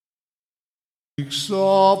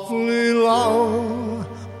Softly loud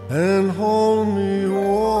and hold me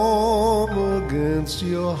warm against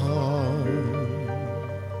your heart.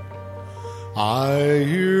 I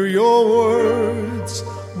hear your words,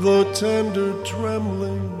 the tender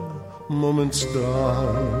trembling moment starts.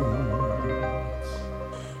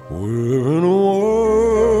 We're in a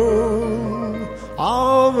world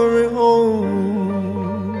our very own.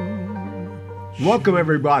 Welcome,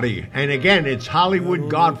 everybody. And again, it's Hollywood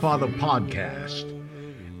Godfather Podcast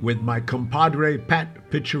with my compadre, Pat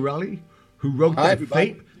Picciarelli, who wrote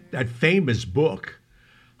that famous book,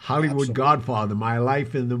 Hollywood Absolutely. Godfather, My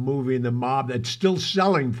Life in the Movie and the Mob, that's still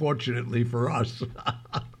selling, fortunately, for us.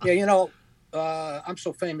 Yeah, I'm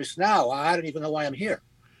so famous now, I don't even know why I'm here.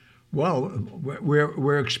 Well,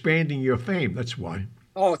 we're expanding your fame, that's why.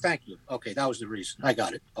 Oh, thank you. Okay, that was the reason. I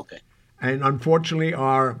got it. Okay. And unfortunately,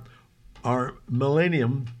 our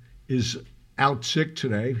millennium is out sick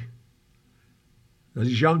today.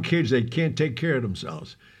 These young kids, they can't take care of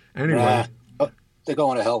themselves. Anyway, they're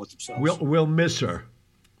going to hell with themselves. We'll miss her.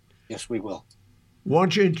 Yes, we will. Why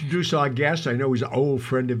don't you introduce our guest? I know he's an old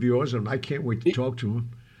friend of yours, and I can't wait to talk to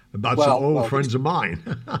him about some old friends of mine.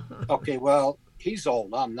 Okay, well, he's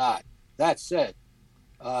old. I'm not. That said,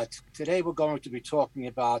 today we're going to be talking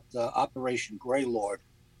about Operation Greylord,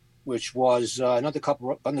 which was an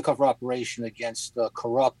undercover operation against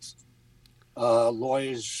corrupt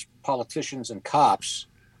lawyers, politicians, and cops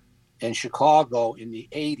in Chicago in the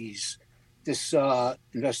 80s. This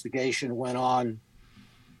investigation went on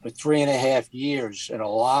for 3.5 years, and a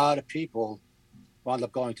lot of people wound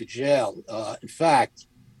up going to jail. In fact,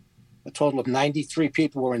 a total of 93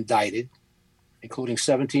 people were indicted, including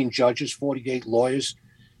 17 judges, 48 lawyers,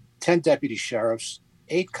 10 deputy sheriffs,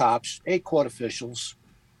 8 cops, 8 court officials,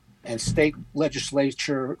 and state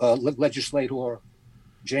legislator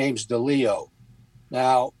James DeLeo.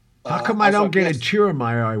 Now, how come I don't get a tear in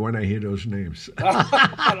my eye when I hear those names?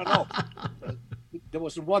 I don't know. There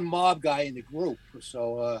was one mob guy in the group.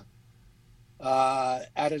 So out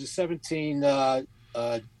of the 17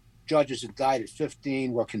 judges indicted,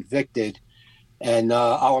 15 were convicted. And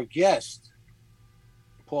our guest,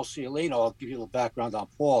 Paul Ciolino, I'll give you a little background on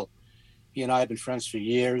Paul. He and I have been friends for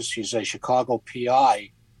years. He's a Chicago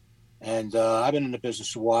PI. And I've been in the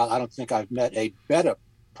business a while. I don't think I've met a better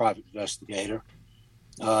private investigator.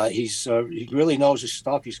 He really knows his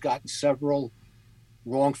stuff. He's gotten several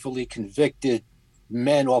wrongfully convicted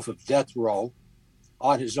men off of death row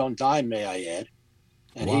on his own dime, may I add.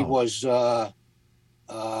 And He was the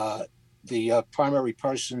primary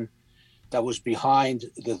person that was behind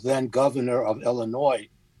the then governor of Illinois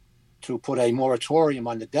to put a moratorium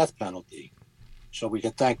on the death penalty. So we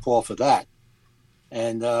can thank Paul for that.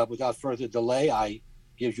 And without further delay, I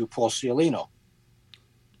give you Paul Ciolino.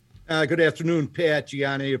 Good afternoon, Pat,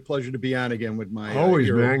 Gianni. A pleasure to be on again with my always,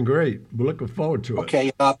 hero. Man. Great. We're looking forward to it. Okay.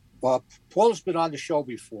 Paul's been on the show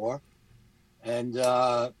before, and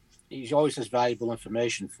he always has valuable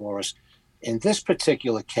information for us. In this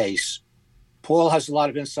particular case, Paul has a lot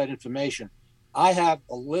of inside information. I have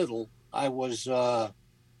a little. I was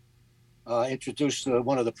introduced to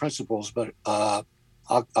one of the principals, but I'll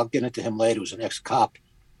get into him later. He was an ex-cop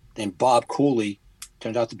named Bob Cooley.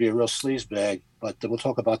 Turned out to be a real sleazebag, but we'll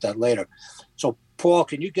talk about that later. So, Paul,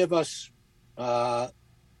 can you give us the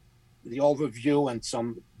overview and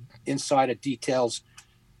some insider details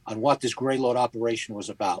on what this Greylord operation was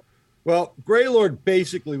about? Well, Greylord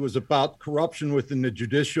basically was about corruption within the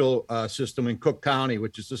judicial system in Cook County,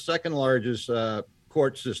 which is the second largest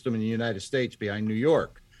court system in the United States behind New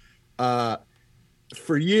York.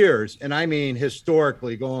 For years, and I mean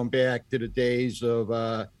historically, going back to the days of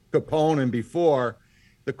Capone and before,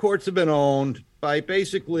 the courts have been owned by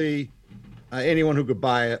basically anyone who could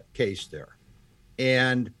buy a case there.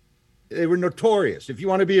 And they were notorious. If you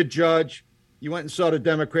want to be a judge, you went and saw the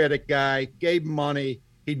Democratic guy, gave him money,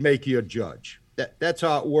 he'd make you a judge. That's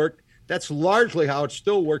how it worked. That's largely how it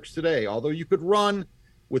still works today. Although you could run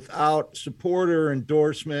without support or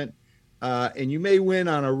endorsement, and you may win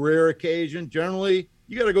on a rare occasion. Generally,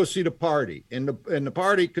 you got to go see the party, and the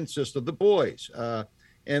party consists of the boys.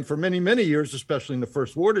 And for many, many years, especially in the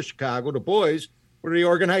first ward of Chicago, the boys were the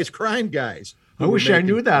organized crime guys. I wish I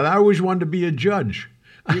knew that. I always wanted to be a judge.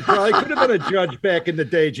 You probably could have been a judge back in the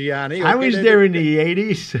day, Gianni. I was there in the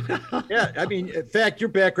 80s. Yeah, I mean, in fact, your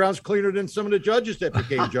background's cleaner than some of the judges that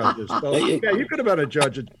became judges. So, yeah, you could have been a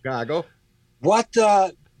judge in Chicago. What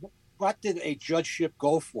did a judgeship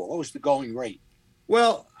go for? What was the going rate?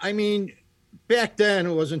 Well, I mean, back then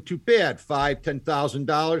it wasn't too bad.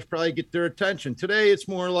 $5,000-$10,000 probably get their attention. Today it's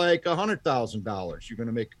more like $100,000. You're going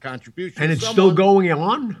to make a contribution, and it's still going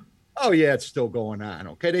on. Oh yeah, it's still going on.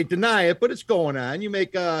 Okay, they deny it, but it's going on.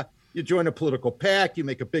 You join a political PAC, you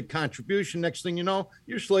make a big contribution. Next thing you know,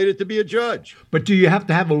 you're slated to be a judge. But do you have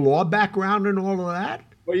to have a law background and all of that?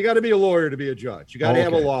 Well, you got to be a lawyer to be a judge. You got to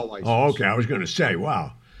have a law license. Oh, okay. I was going to say,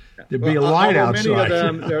 wow, there'd be a line outside. Many of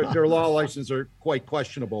them, their law licenses are quite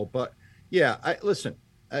questionable. But yeah, listen,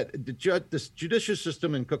 the judicial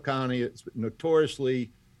system in Cook County is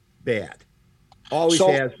notoriously bad. Always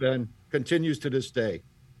has been, continues to this day.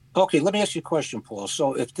 Okay, let me ask you a question, Paul.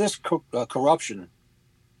 So if this corruption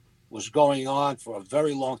was going on for a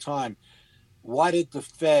very long time, why did the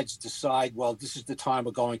feds decide, well, this is the time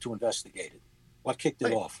we're going to investigate it? What kicked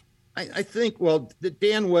it off? I think,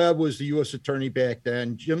 Dan Webb was the U.S. attorney back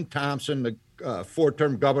then. Jim Thompson, the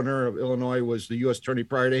four-term governor of Illinois, was the U.S. attorney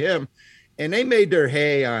prior to him. And they made their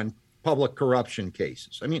hay on public corruption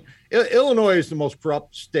cases. I mean, Illinois is the most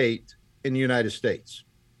corrupt state in the United States.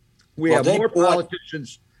 We have more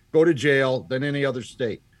politicians go to jail than any other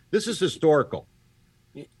state. This is historical.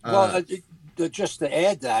 Well, just to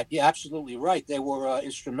add that, you're absolutely right. They were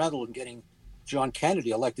instrumental in getting John Kennedy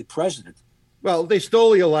elected president. Well, they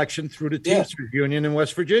stole the election through the Teamsters Union in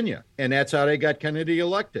West Virginia, and that's how they got Kennedy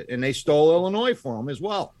elected. And they stole Illinois for him as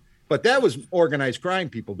well. But that was organized crime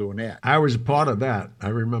people doing that. I was a part of that. I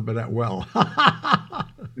remember that well. I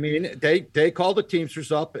mean, they called the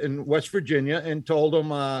Teamsters up in West Virginia and told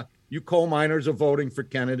them, you coal miners are voting for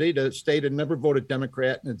Kennedy. The state had never voted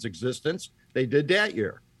Democrat in its existence. They did that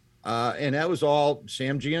year. And that was all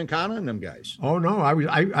Sam Giancana and them guys. Oh, no.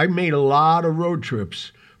 I made a lot of road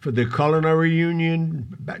trips for the Culinary Union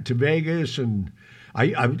back to Vegas, and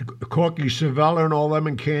I Corky Savella and all them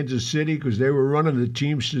in Kansas City because they were running the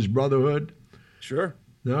Teamsters Brotherhood. Sure.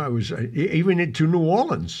 No, I was even into New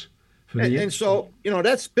Orleans. And so,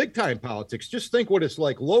 that's big time politics. Just think what it's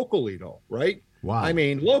like locally, though, right? Wow. I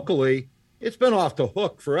mean, locally, it's been off the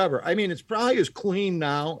hook forever. I mean, it's probably as clean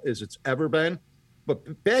now as it's ever been.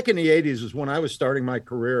 But back in the 80s is when I was starting my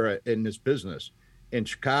career in this business in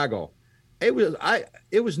Chicago. It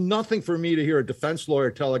was nothing for me to hear a defense lawyer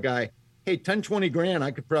tell a guy, hey, 10, 20 grand, I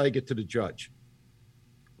could probably get to the judge.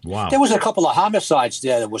 Wow. There was a couple of homicides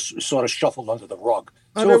there that was sort of shuffled under the rug.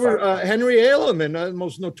 There were Henry Aleman, the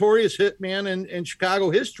most notorious hitman in Chicago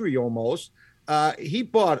history almost. He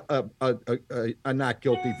bought a not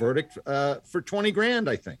guilty verdict for 20 grand,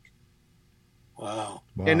 I think. Wow.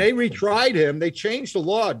 And they retried him. They changed the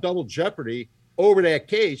law, double jeopardy, over that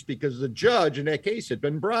case because the judge in that case had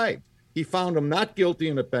been bribed. He found him not guilty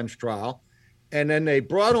in a bench trial. And then they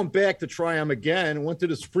brought him back to try him again, went to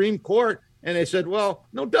the Supreme Court, and they said, well,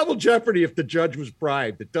 no double jeopardy if the judge was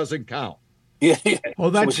bribed. It doesn't count. Yeah. Oh,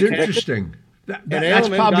 that's interesting. That's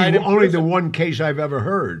probably only the one case I've ever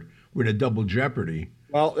heard with a double jeopardy.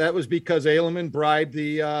 Well, that was because Aleman bribed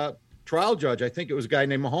the trial judge. I think it was a guy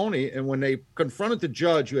named Mahoney. And when they confronted the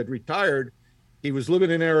judge who had retired, he was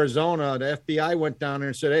living in Arizona. The FBI went down there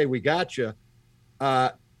and said, hey, we got you.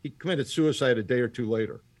 He committed suicide a day or two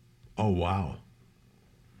later. Oh, wow.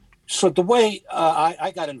 So the way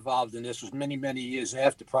I got involved in this was many, many years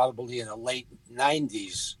after, probably in the late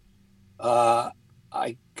 90s.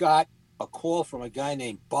 I got a call from a guy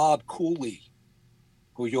named Bob Cooley,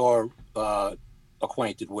 who you're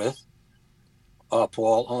acquainted with,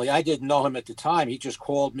 Paul. Only I didn't know him at the time. He just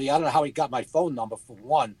called me. I don't know how he got my phone number, for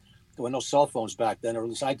one. There were no cell phones back then, or at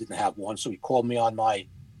least I didn't have one. So he called me on my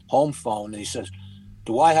home phone, and he says,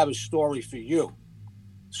 do I have a story for you?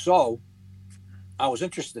 So I was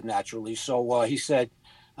interested, naturally. So he said,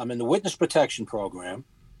 I'm in the witness protection program,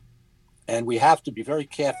 and we have to be very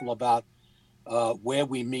careful about where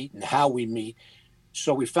we meet and how we meet.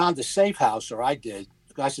 So we found a safe house, or I did.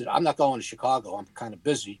 The guy said, I'm not going to Chicago. I'm kind of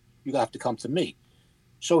busy. You have to come to me.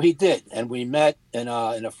 So he did, and we met in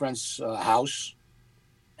a friend's house.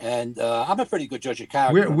 And I'm a pretty good judge of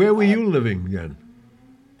character. Where were you living then?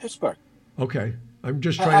 Pittsburgh. Okay. I'm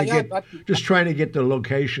just trying to get the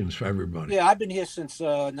locations for everybody. Yeah, I've been here since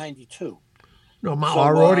 92. No,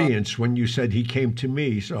 our audience, when you said he came to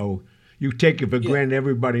me, so you take it for granted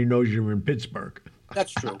everybody knows you're in Pittsburgh.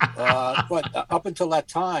 That's true. But up until that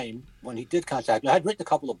time, when he did contact me, I had written a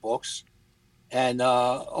couple of books, and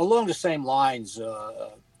along the same lines,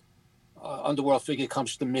 Underworld Figure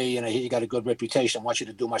comes to me, and I hear you got a good reputation. I want you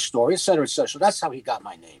to do my story, et cetera, et cetera. So that's how he got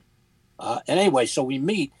my name. And anyway, so we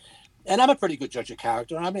meet. And I'm a pretty good judge of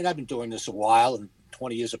character. I mean, I've been doing this a while and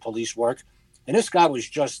 20 years of police work. And this guy was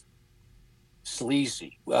just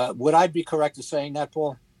sleazy. Would I be correct in saying that,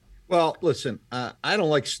 Paul? Well, listen, I don't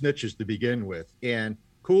like snitches to begin with. And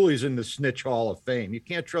Cooley's in the snitch hall of fame. You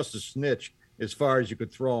can't trust a snitch as far as you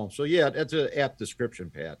could throw him. So, yeah, that's an apt description,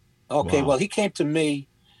 Pat. Okay, wow. Well, he came to me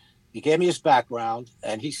He gave me his background,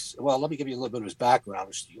 and let me give you a little bit of his background,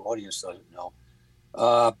 which the audience doesn't know.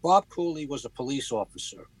 Bob Cooley was a police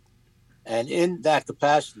officer, and in that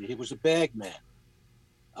capacity, he was a bag man.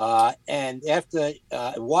 And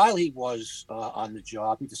while he was on the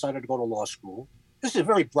job, he decided to go to law school. This is a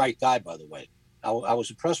very bright guy, by the way. I was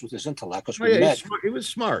impressed with his intellect because we met. He was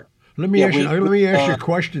smart. Let me ask you a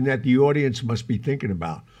question that the audience must be thinking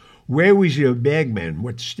about. Where was he a bagman?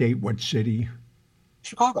 What state? What city?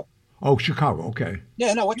 Chicago. Oh, Chicago. Okay.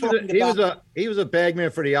 Yeah, no, we're talking about. He was a bagman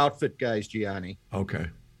for the outfit guys, Gianni. Okay.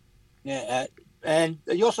 Yeah, and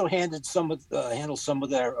he also handled some of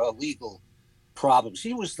their legal problems.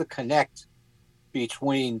 He was the connect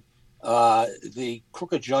between the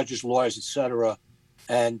crooked judges, lawyers, etc.,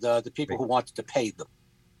 and the people who wanted to pay them.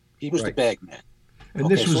 He was the bagman. And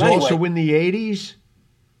this was also in the 80s?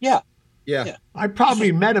 Yeah. I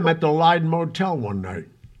probably met him at the Lyden Motel one night.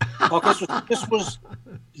 Okay, so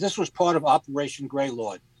this was part of Operation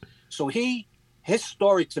Greylord. So his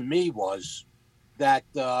story to me was that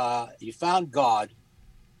he found God,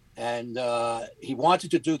 and he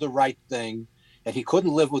wanted to do the right thing, and he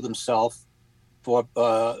couldn't live with himself for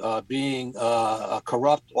being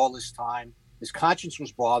corrupt all this time. His conscience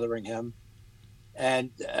was bothering him.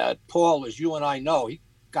 And Paul, as you and I know, he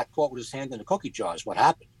got caught with his hand in the cookie jar is what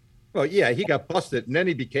happened. Well, yeah, he got busted, and then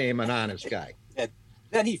he became an honest guy. And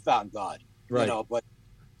then he found God, but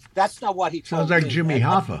that's not what he told Sounds like Jimmy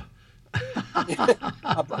Hoffa.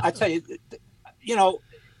 I tell you,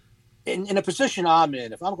 in a position I'm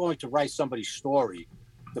in, if I'm going to write somebody's story,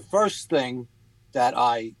 the first thing that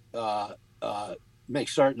I make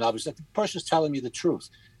certain of is that the person's telling me the truth.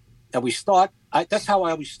 And that's how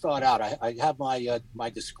I always start out. I have my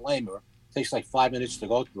disclaimer. It takes like 5 minutes to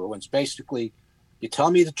go through. And it's basically, you tell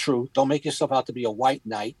me the truth. Don't make yourself out to be a white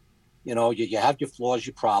knight. You have your flaws,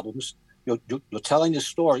 your problems. You're telling the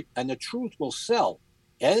story, and the truth will sell.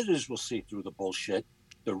 Editors will see through the bullshit.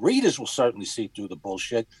 The readers will certainly see through the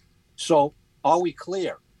bullshit. So are we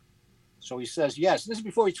clear? So he says, yes. This is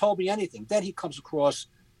before he told me anything. Then he comes across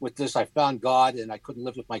with this, I found God and I couldn't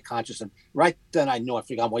live with my conscience. And right then I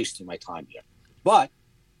figured I'm wasting my time here. But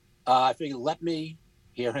I figured let me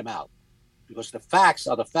hear him out. Because the facts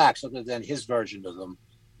are the facts, other than his version of them,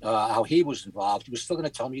 how he was involved. He was still going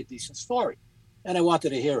to tell me a decent story. And I wanted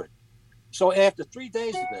to hear it. So after 3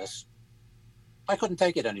 days of this, I couldn't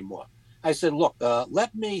take it anymore. I said, look,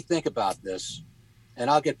 let me think about this and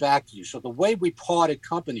I'll get back to you. So the way we parted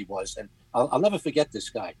company was, and I'll never forget this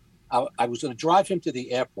guy. I was going to drive him to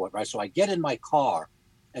the airport, right? So I get in my car,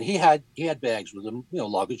 and he had bags with him,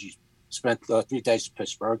 luggage. He spent 3 days in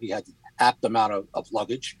Pittsburgh. He had an apt amount of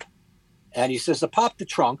luggage. And he says, to pop the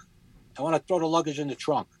trunk, I want to throw the luggage in the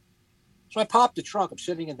trunk. So I popped the trunk. I'm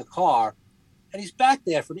sitting in the car, and he's back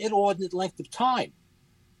there for an inordinate length of time.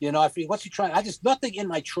 I figured, what's he trying? Just nothing in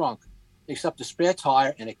my trunk except a spare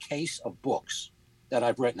tire and a case of books that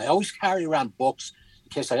I've written. I always carry around books in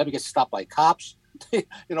case I ever get stopped by cops.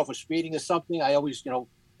 For speeding or something. I always,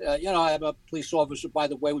 I am a police officer, by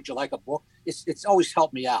the way, would you like a book? It's always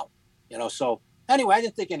helped me out, So anyway, I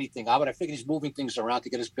didn't think anything of it. I figured he's moving things around to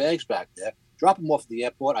get his bags back there, drop him off at the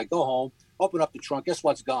airport. I go home, open up the trunk. Guess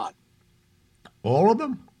what's gone? All of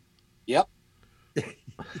them? Yep.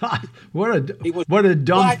 What a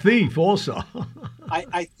dumb thief also.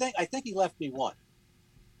 I think he left me one,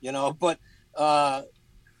 but,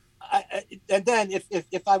 and then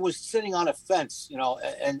if I was sitting on a fence,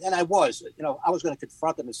 and I was, I was going to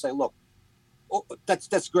confront him and say, look,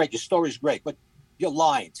 that's great. Your story's great, but you're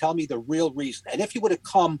lying. Tell me the real reason. And if he would have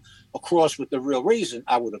come across with the real reason,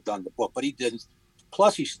 I would have done the book, but he didn't.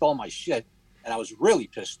 Plus he stole my shit and I was really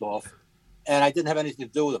pissed off and I didn't have anything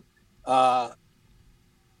to do with him.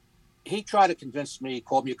 He tried to convince me,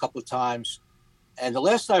 called me a couple of times. And the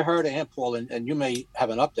last I heard of him, Paul, and you may have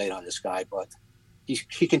an update on this guy, but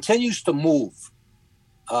he continues to move.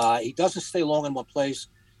 He doesn't stay long in one place.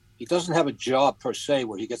 He doesn't have a job per se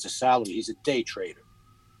where he gets a salary. He's a day trader.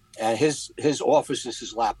 And his office is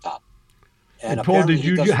his laptop. And Paul, did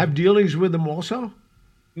you have dealings with him also?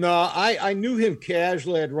 No, I knew him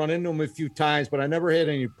casually. I'd run into him a few times, but I never had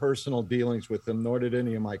any personal dealings with him, nor did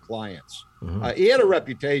any of my clients. Uh-huh. He had a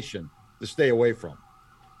reputation to stay away from.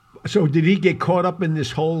 So did he get caught up in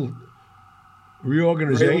this whole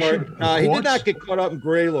reorganization? He did not get caught up in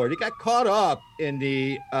Greylord. He got caught up in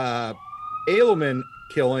the Edelman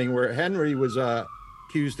killing, where Henry was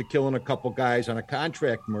accused of killing a couple guys on a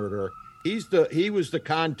contract murder. He was the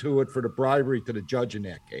conduit for the bribery to the judge in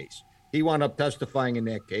that case. He wound up testifying in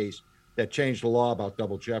that case that changed the law about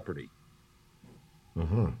double jeopardy.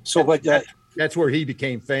 Uh-huh. So, but that's where he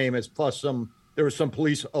became famous. Plus, there there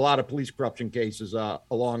was a lot of police corruption cases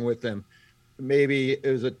along with him. Maybe it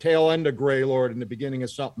was a tail end of Greylord in the beginning of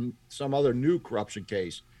some other new corruption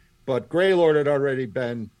case, but Greylord had already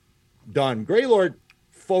been done. Greylord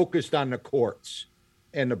focused on the courts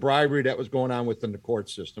and the bribery that was going on within the court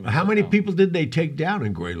system. How many people did they take down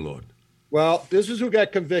in Greylord? Well, this is who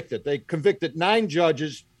got convicted. They convicted 9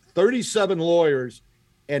 judges, 37 lawyers,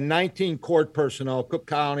 and 19 court personnel, Cook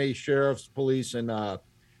County sheriffs, police, and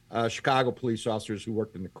Chicago police officers who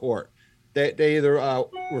worked in the court. They either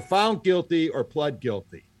were found guilty or pled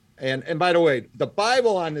guilty. And by the way, the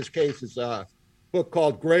Bible on this case is a book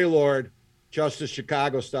called Greylord, Justice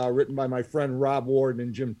Chicago Style, written by my friend Rob Warden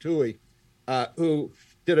and Jim Toohey, who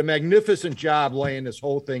did a magnificent job laying this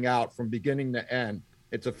whole thing out from beginning to end.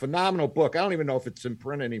 It's a phenomenal book. I don't even know if it's in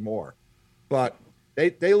print anymore, but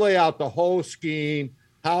they lay out the whole scheme,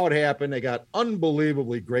 how it happened. They got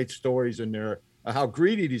unbelievably great stories in there, how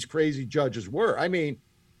greedy these crazy judges were. I mean,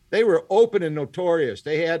 they were open and notorious.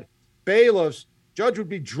 They had bailiffs. Judge would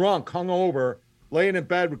be drunk, hungover, laying in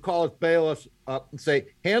bed, would call his bailiffs up and say,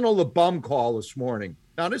 handle the bum call this morning.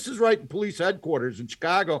 Now, this is right in police headquarters in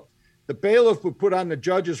Chicago. The bailiff would put on the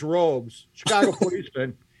judge's robes, Chicago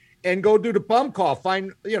policeman, and go do the bum call,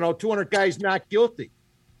 find, 200 guys not guilty.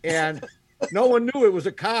 And no one knew it was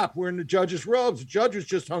a cop wearing the judge's robes. The judge was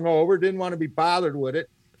just hungover, didn't want to be bothered with it.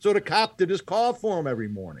 So the cop did his call for him every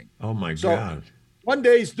morning. Oh, my God. One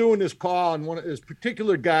day he's doing this call, and one of this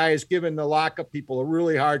particular guy is giving the lockup people a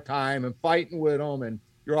really hard time and fighting with them, and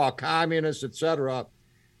you're all communists, etc.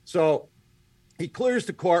 So he clears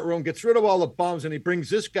the courtroom, gets rid of all the bums, and he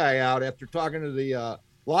brings this guy out after talking to the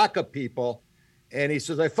lockup people, and he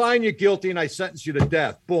says, I find you guilty and I sentence you to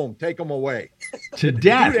death. Boom, take him away. To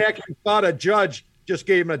death? You actually thought a judge just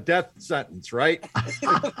gave him a death sentence, right?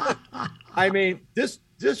 I mean, this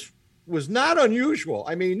was not unusual.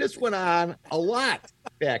 I mean, this went on a lot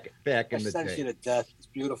back in the day. Sentence you to death. It's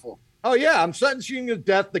beautiful. Oh, yeah, I'm sentencing you to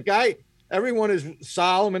death. The guy, everyone is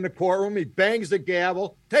solemn in the courtroom. He bangs the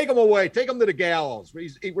gavel. Take him away. Take him to the gallows.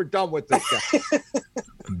 We're done with this guy.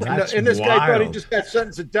 And this wild. guy thought he just got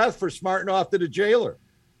sentenced to death for smarting off to the jailer.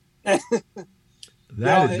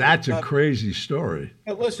 That's a crazy story.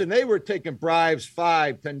 But listen, they were taking bribes,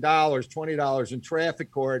 $5, $10, $20 in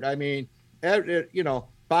traffic court. I mean,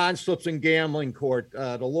 bond slips in gambling court.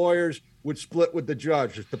 The lawyers would split with the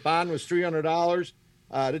judge. If the bond was $300,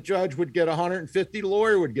 the judge would get $150. The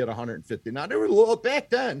lawyer would get $150. Now, back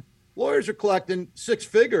then, lawyers are collecting 6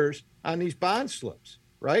 figures on these bond slips,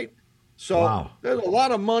 right? So There's a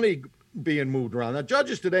lot of money being moved around. Now,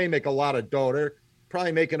 judges today make a lot of dough. They're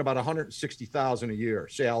probably making about $160,000 a year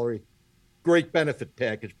salary, great benefit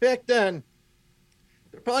package. Back then,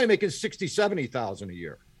 they're probably making $60,000, $70,000 a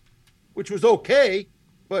year, which was okay,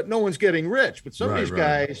 but no one's getting rich. But some of these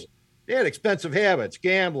guys, they had expensive habits,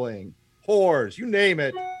 gambling, whores, you name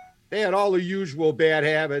it. They had all the usual bad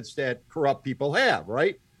habits that corrupt people have,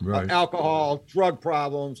 right? Alcohol, drug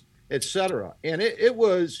problems, etc. And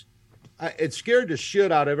it scared the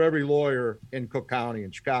shit out of every lawyer in Cook County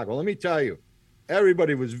and Chicago. Let me tell you,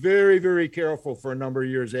 everybody was very, very careful for a number of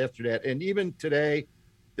years after that. And even today,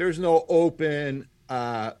 there's no open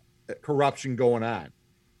corruption going on.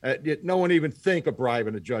 No one even think of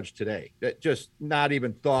bribing a judge today. That just not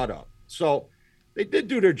even thought of. So they did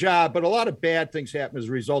do their job, but a lot of bad things happened as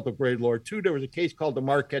a result of Greylord. Too, there was a case called the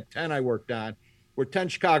Marquette 10 I worked on, where 10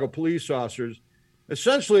 Chicago police officers,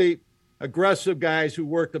 essentially aggressive guys who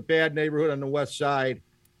worked a bad neighborhood on the west side,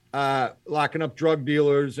 locking up drug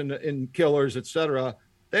dealers and killers, etc.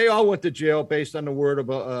 They all went to jail based on the word of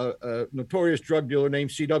a notorious drug dealer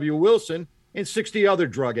named C.W. Wilson and 60 other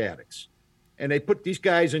drug addicts. And they put these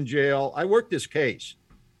guys in jail. I worked this case,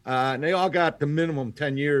 and they all got the minimum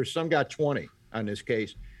 10 years. Some got 20 on this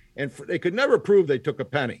case. And they could never prove they took a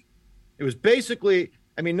penny. It was basically,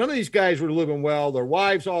 none of these guys were living well. Their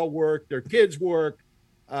wives all worked. Their kids worked.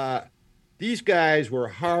 These guys were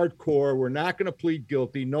hardcore. We're not going to plead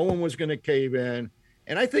guilty. No one was going to cave in.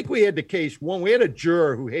 And I think we had the case won. We had a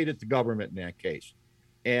juror who hated the government in that case.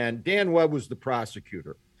 And Dan Webb was the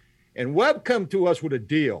prosecutor. And Webb come to us with a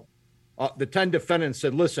deal. The 10 defendants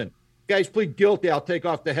said, listen, guys, plead guilty. I'll take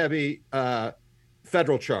off the heavy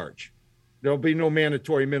federal charge. There'll be no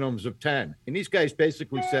mandatory minimums of 10. And these guys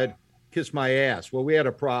basically said, kiss my ass. Well, we had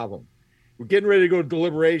a problem. We're getting ready to go to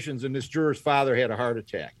deliberations, and this juror's father had a heart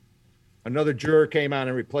attack. Another juror came on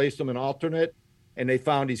and replaced him, an alternate, and they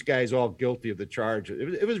found these guys all guilty of the charge.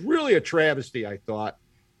 It was really a travesty, I thought,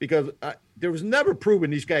 because there was never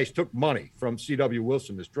proven these guys took money from C.W.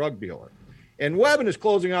 Wilson, this drug dealer. And Webb in his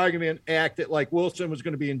closing argument acted like Wilson was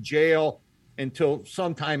going to be in jail until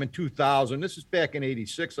sometime in 2000. This is back in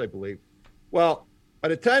 86, I believe. Well, by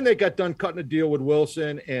the time they got done cutting a deal with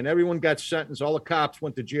Wilson and everyone got sentenced, all the cops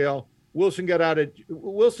went to jail. Wilson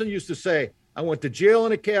used to say, I went to jail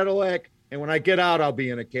in a Cadillac, and when I get out, I'll be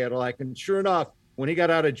in a Cadillac. And sure enough, when he got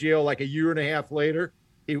out of jail, like a year and a half later,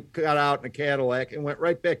 he got out in a Cadillac and went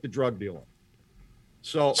right back to drug dealing.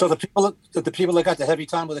 So the people that got the heavy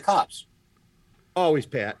time were the cops. Always,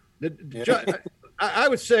 Pat. I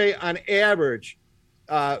would say on average,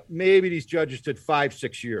 maybe these judges did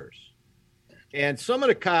 5-6 years. And some of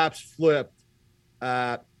the cops flipped,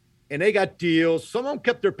 and they got deals. Some of them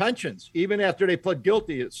kept their pensions. Even after they pled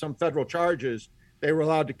guilty at some federal charges, they were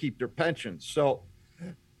allowed to keep their pensions. So,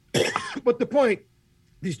 but the point,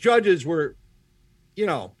 these judges were,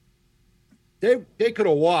 they could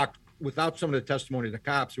have walked without some of the testimony of the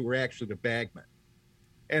cops who were actually the bagmen.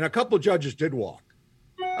 And a couple of judges did walk,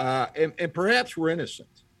 and perhaps were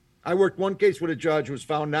innocent. I worked one case with a judge who was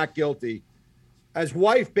found not guilty. His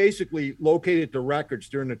wife basically located the records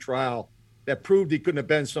during the trial that proved he couldn't have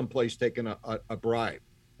been someplace taking a bribe.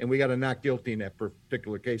 And we got a not guilty in that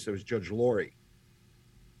particular case. That was Judge Laurie.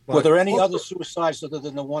 But were there any other suicides other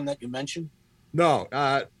than the one that you mentioned? No,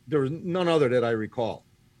 there was none other that I recall.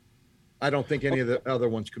 I don't think any of the other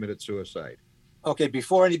ones committed suicide. Okay,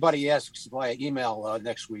 before anybody asks via email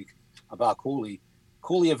next week about Cooley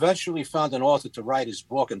eventually found an author to write his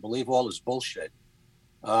book and believe all his bullshit.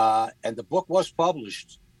 And the book was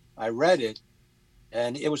published. I read it,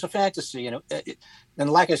 and it was a fantasy. And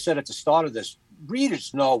like I said at the start of this,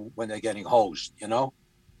 readers know when they're getting hosed.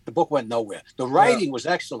 The book went nowhere. The writing was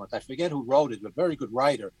excellent. I forget who wrote it, a very good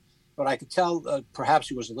writer, but I could tell perhaps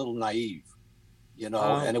he was a little naive.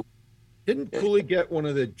 And didn't Cooley get one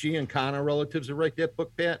of the Giancana relatives to write that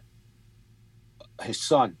book, Pat? His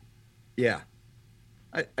son. Yeah.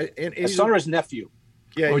 His son or his nephew?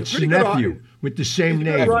 Yeah, it's his nephew with the same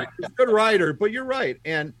name. He's a good writer, but you're right.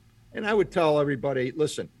 And I would tell everybody,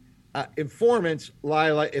 listen, informants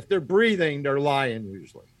lie. If they're breathing, they're lying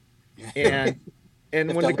usually. And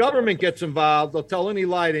when the government gets involved, they'll tell any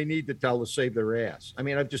lie they need to tell to save their ass. I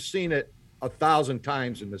mean, I've just seen it 1,000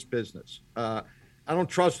 times in this business. I don't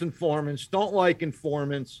trust informants, don't like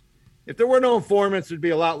informants. If there were no informants, there'd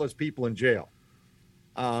be a lot less people in jail.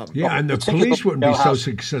 And the police wouldn't be so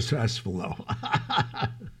successful, though.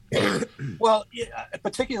 Well,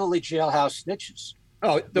 particularly jailhouse snitches.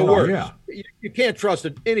 Oh, the worst. Yeah. You can't trust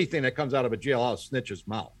anything that comes out of a jailhouse snitch's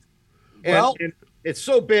mouth. And it's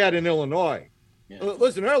so bad in Illinois. Yeah.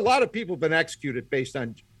 Listen, there are a lot of people have been executed based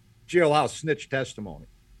on jailhouse snitch testimony.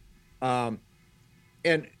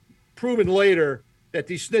 And proven later that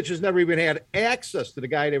these snitches never even had access to the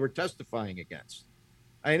guy they were testifying against.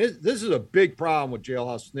 I mean, this is a big problem with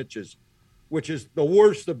jailhouse snitches, which is the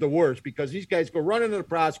worst of the worst, because these guys go running to the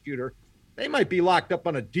prosecutor. They might be locked up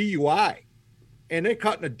on a DUI, and they're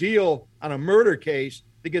cutting a deal on a murder case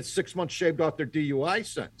to get 6 months shaved off their DUI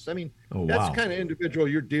sentence. I mean, that's the kind of individual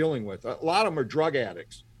you're dealing with. A lot of them are drug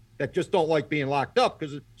addicts that just don't like being locked up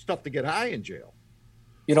because it's tough to get high in jail.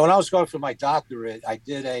 When I was going for my doctorate, I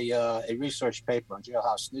did a research paper on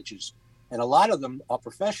jailhouse snitches, and a lot of them are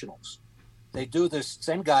professionals. They do this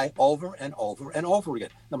same guy over and over and over again.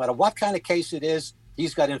 No matter what kind of case it is,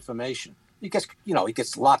 he's got information. He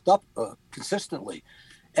gets locked up consistently.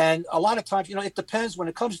 And a lot of times, it depends when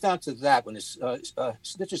it comes down to that, when it's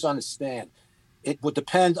snitches on the stand, it would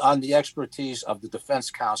depend on the expertise of the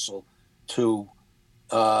defense counsel to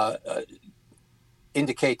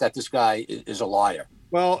indicate that this guy is a liar.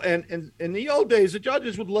 Well, and in the old days, the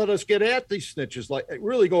judges would let us get at these snitches, like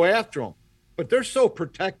really go after them. But they're so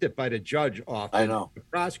protected by the judge often, the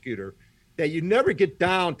prosecutor, that you never get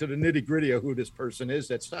down to the nitty gritty of who this person is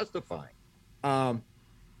that's testifying. And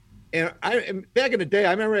back in the day,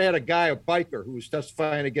 I remember I had a guy, a biker, who was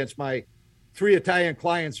testifying against my 3 Italian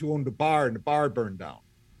clients who owned a bar, and the bar burned down.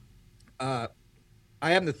 I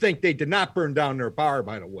happen to think they did not burn down their bar,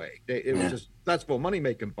 by the way. It was a successful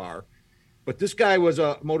money-making bar. But this guy was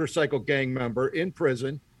a motorcycle gang member in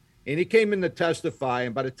prison, and he came in to testify.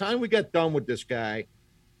 And by the time we got done with this guy,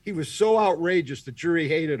 he was so outrageous, the jury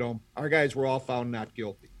hated him. Our guys were all found not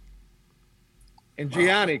guilty. And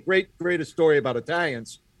Gianni, greatest story about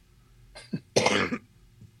Italians.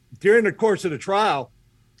 During the course of the trial,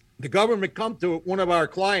 the government come to one of our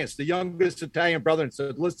clients, the youngest Italian brother, and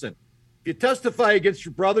said, listen, if you testify against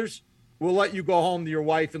your brothers, we'll let you go home to your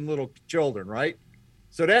wife and little children, right?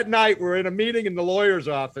 So that night, we're in a meeting in the lawyer's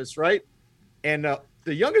office, right? And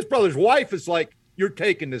the youngest brother's wife is like, you're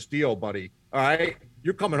taking this deal, buddy, all right?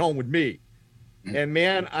 You're coming home with me. And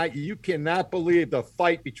man, you cannot believe the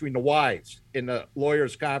fight between the wives in the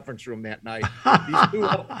lawyers' conference room that night. These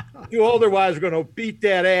two older wives were going to beat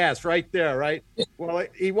that ass right there, right? Well,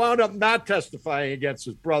 he wound up not testifying against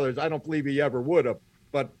his brothers. I don't believe he ever would have,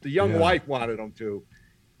 but the young wife wanted him to.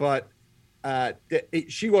 But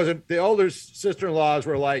she wasn't. The older sister-in-laws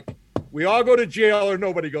were like, we all go to jail or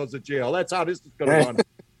nobody goes to jail. That's how this is going to run.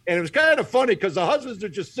 And it was kind of funny because the husbands are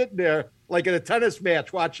just sitting there like in a tennis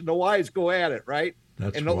match watching the wives go at it, right?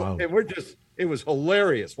 Wild. And it was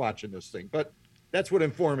hilarious watching this thing. But that's what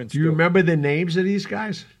informants do. Do you remember the names of these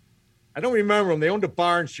guys? I don't remember them. They owned a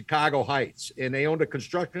bar in Chicago Heights, and they owned a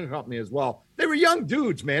construction company as well. They were young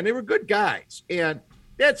dudes, man. They were good guys. And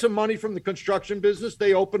they had some money from the construction business.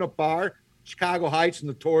 They opened a bar, Chicago Heights,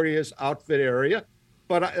 notorious outfit area.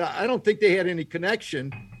 But I don't think they had any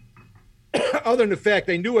connection other than the fact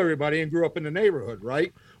they knew everybody and grew up in the neighborhood,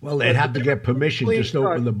 right? Well, they'd have to get permission just to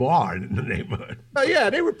open the bar in the neighborhood. Yeah,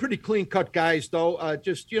 they were pretty clean-cut guys, though,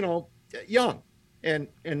 just, young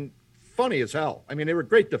and funny as hell. I mean, they were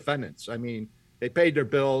great defendants. I mean, they paid their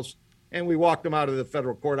bills, and we walked them out of the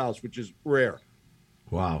federal courthouse, which is rare.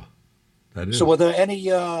 Wow. That is. So were there any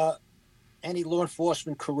law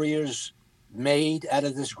enforcement careers made out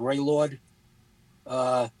of this Greylord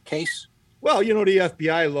case? Well, the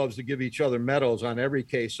FBI loves to give each other medals on every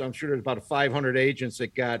case. So I'm sure there's about 500 agents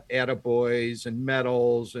that got attaboys and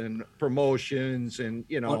medals and promotions and,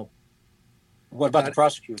 What about the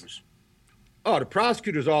prosecutors? Oh, the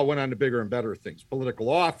prosecutors all went on to bigger and better things. Political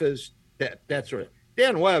office, that sort of.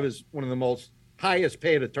 Dan Webb is one of the most highest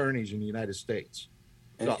paid attorneys in the United States.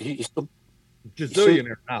 And he's still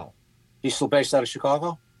gazillionaire now. He's still based out of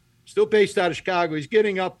Chicago? Still based out of Chicago. He's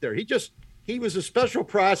getting up there. He was a special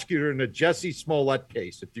prosecutor in the Jesse Smollett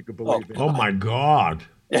case, if you could believe it. Oh, my God.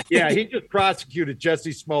 Yeah, he just prosecuted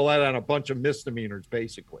Jesse Smollett on a bunch of misdemeanors,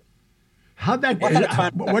 basically.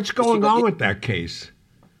 What's going on with that case?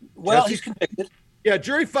 Well, he's convicted. Yeah,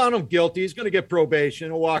 jury found him guilty. He's going to get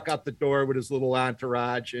probation. He'll walk out the door with his little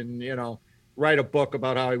entourage and, write a book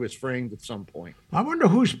about how he was framed at some point. I wonder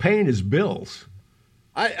who's paying his bills.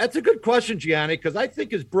 That's a good question, Gianni, because I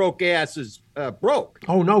think his broke ass is broke.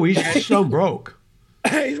 Oh, no, he's so broke.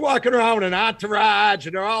 He's walking around with an entourage,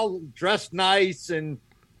 and they're all dressed nice, and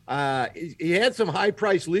he had some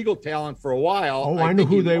high-priced legal talent for a while. Oh, I knew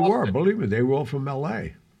who they were. Believe me, they were all from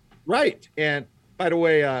L.A. Right. And, by the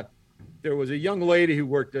way, there was a young lady who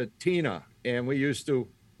worked at Tina, and we used to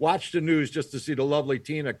watch the news just to see the lovely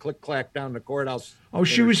Tina click-clack down the courthouse. Oh,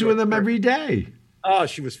 she was with him every day. Oh,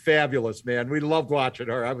 she was fabulous, man. We loved watching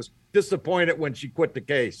her. I was disappointed when she quit the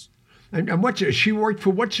case. And she worked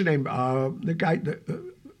for what's her name? The guy,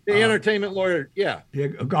 the entertainment lawyer. Yeah.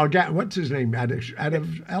 What's his name? Out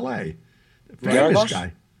of L.A. Famous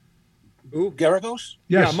guy. Who? Garagos?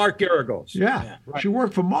 Yes. Yeah, Mark Garagos. Yeah. Right. She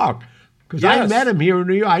worked for Mark because I met him here in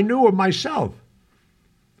New York. I knew her myself.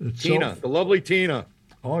 Tina, the lovely Tina.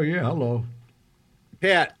 Oh yeah, hello,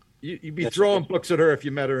 Pat. You'd be throwing books at her if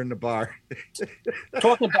you met her in the bar.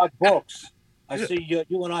 Talking about books, I see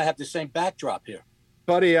you and I have the same backdrop here.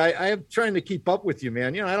 Buddy, I am trying to keep up with you,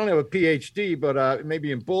 man. I don't have a PhD, but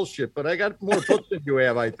maybe in bullshit, but I got more books than you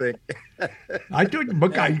have, I think. I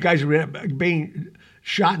thought you guys were being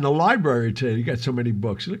shot in the library today. You got so many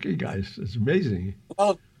books. Look at you guys. It's amazing.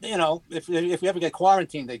 Well, if we ever get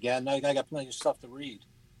quarantined again, I got plenty of stuff to read.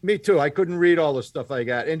 Me too. I couldn't read all the stuff I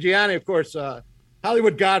got. And Gianni, of course,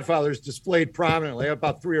 Hollywood Godfathers displayed prominently. I have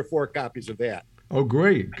about 3 or 4 copies of that. Oh,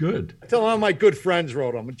 great. Good. I tell all my good friends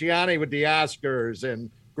wrote them. Gianni with the Oscars and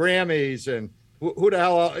Grammys and who the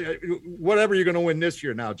hell, whatever you're going to win this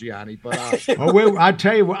year now, Gianni. But I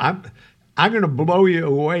tell you what, I'm going to blow you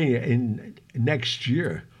away in next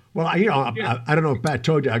year. Well, I don't know if Pat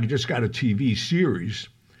told you, I just got a TV series.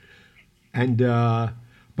 And,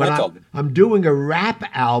 but I'm doing a rap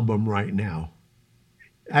album right now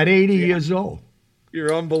at 80 years old.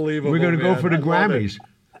 You're unbelievable. We're going to go for the Grammys.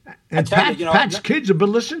 And Pat's kids have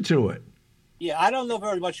been listening to it. Yeah, I don't know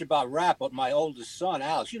very much about rap, but my oldest son,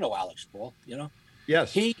 Alex, Alex Paul,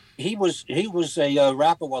 Yes. He was a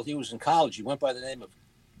rapper while he was in college. He went by the name of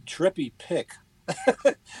Trippy Pick.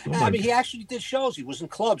 He actually did shows. He was in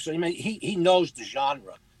clubs, so he knows the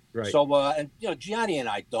genre. Right. So Gianni and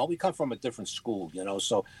I don't. We come from a different school,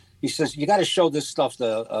 So he says you got to show this stuff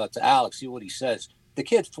to Alex. See what he says. The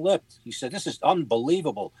kid flipped. He said, "This is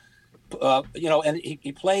unbelievable." And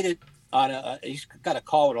he played it on he's got a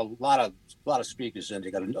car with a lot of speakers in. They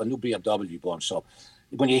got a new BMW he bought him. So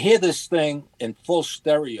when you hear this thing in full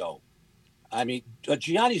stereo, I mean,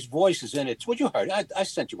 Gianni's voice is in it. What you heard? I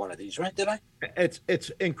sent you one of these, right? Did I?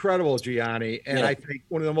 It's incredible, Gianni, and I think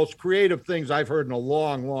one of the most creative things I've heard in a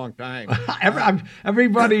long, long time.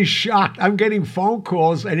 Everybody's shocked. I'm getting phone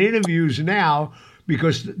calls and interviews now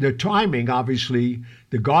because the timing, obviously,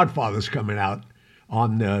 The Godfather's coming out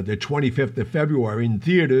on the 25th of February in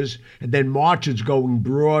theaters, and then March it's going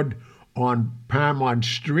broad on Paramount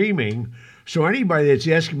streaming. So anybody that's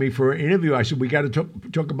asking me for an interview, I said, we got to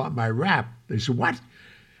talk about my rap. They said, what?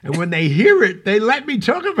 And when they hear it, they let me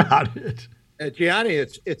talk about it. Gianni,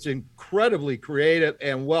 it's incredibly creative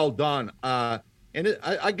and well done. I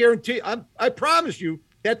guarantee, I promise you,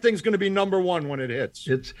 that thing's going to be #1 when it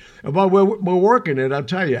hits. Well, we're working it, I'll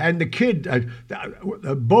tell you. And the kid,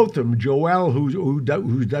 both of them, Joel, who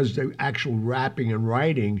does the actual rapping and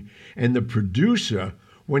writing, and the producer,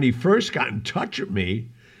 when he first got in touch with me,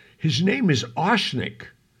 his name is Arsenic,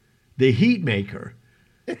 the heat maker.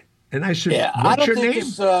 And I said, what's your name? I don't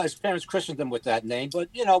think his parents christened him with that name, but,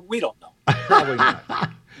 we don't know. Probably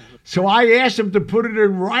not. So I asked him to put it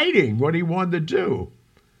in writing, what he wanted to do.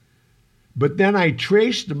 But then I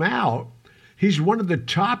traced him out. He's one of the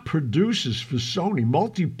top producers for Sony,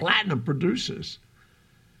 multi-platinum producers.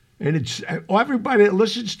 And everybody that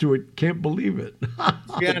listens to it can't believe it.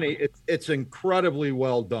 Gianni, it's incredibly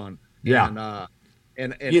well done. Yeah.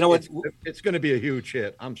 And you know what? It's going to be a huge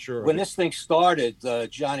hit, I'm sure. When this thing started,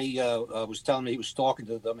 Johnny was telling me he was talking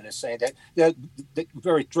to them and they're saying that they're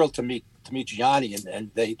very thrilled to meet Gianni, and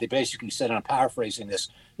they basically said, and I'm paraphrasing this,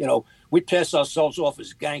 we pass ourselves off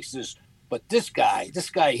as gangsters, but this guy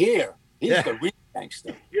here, he's the real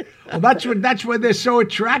gangster. Well, that's why they're so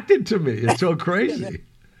attracted to me. It's so crazy.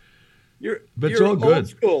 But it's all good. Old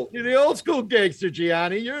school. You're the old school gangster,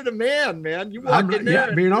 Gianni. You're the man. You walk in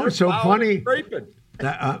there. It's so funny.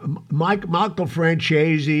 Michael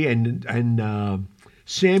Francesi and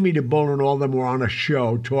Sammy the Bull and all of them were on a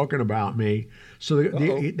show talking about me. So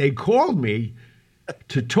they called me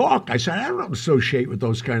to talk. I said, I don't associate with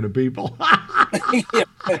those kind of people.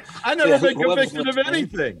 I never been convicted of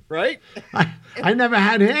anything, right? I never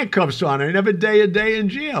had handcuffs on. I never day a day in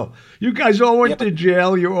jail. You guys all went to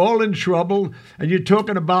jail. You're all in trouble, and you're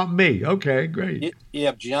talking about me. Okay, great.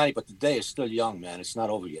 Yeah, Gianni, but the day is still young, man. It's not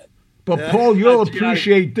over yet. But Paul, you'll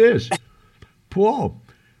appreciate this. Paul,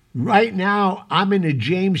 right now I'm in a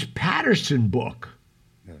James Patterson book.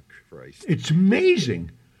 Oh, Christ. It's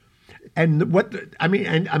amazing. And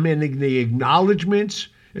the acknowledgments.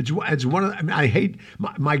 It's one of. I hate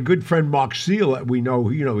my good friend Mark Seal. We know.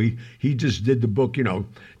 He just did the book.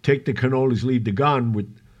 Take the cannolis, leave the gun.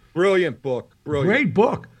 With brilliant book. Great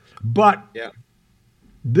book. But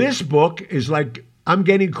this book is like I'm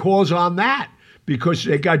getting calls on that because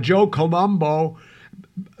they got Joe Colombo,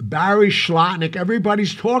 Barry Schlotnick.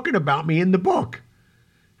 Everybody's talking about me in the book.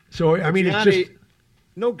 So Johnny, it's just.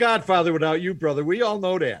 No Godfather without you, brother. We all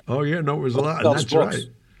know that. Oh yeah, no, it was a lot. That's books. Right.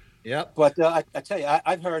 Yep. But I tell you,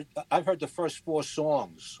 I've heard the first 4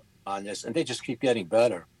 songs on this, and they just keep getting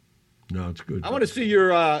better. No, it's good. I want to see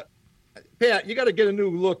your Pat. You got to get a new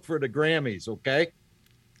look for the Grammys, okay?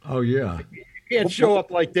 Oh yeah. You can't show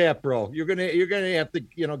up like that, bro. You're gonna have to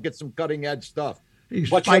get some cutting edge stuff.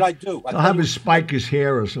 What should I do? I'll have him spike his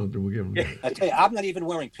hair or something. We'll give him. I tell you, I'm not even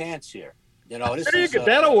wearing pants here.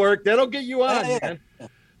 That'll work. That'll get you on, man.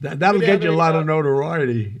 That'll get you a lot of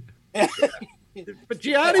notoriety. But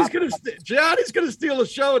Gianni's gonna steal a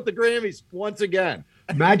show at the Grammys once again.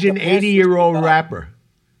 Imagine 80-year-old rapper.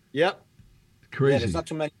 Yep. Crazy. Yeah, there's not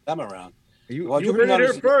too many of them around. You heard it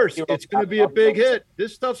here first. It's going to be a big hit.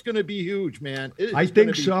 This stuff's going to be huge, man. I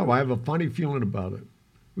think so. I have a funny feeling about it.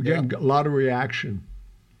 We're getting a lot of reaction.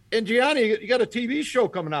 And Gianni, you got a TV show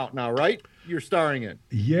coming out now, right? You're starring in.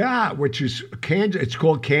 Yeah, which is Kansas. It's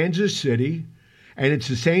called Kansas City, and it's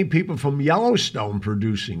the same people from Yellowstone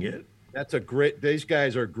producing it. These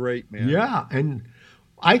guys are great, man. Yeah, and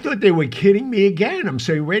I thought they were kidding me again. I'm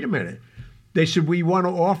saying, wait a minute. They said, we want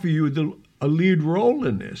to offer you a lead role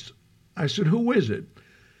in this. I said, who is it?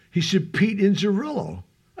 He said, Pete Inzerillo.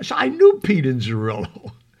 I said, I knew Pete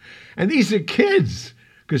Inzerillo. And these are kids,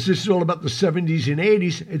 because this is all about the 70s and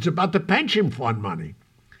 80s. It's about the pension fund money.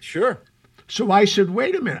 Sure. So I said,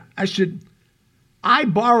 wait a minute. I said, I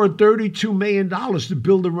borrowed $32 million to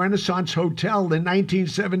build a Renaissance hotel in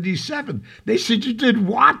 1977. They said, you did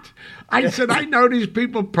what? I said, I know these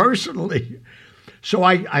people personally. So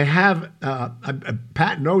I have,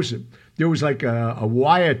 Pat knows it. There was like a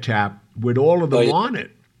wiretap with all of them on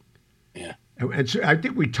it. Yeah. And so I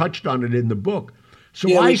think we touched on it in the book. So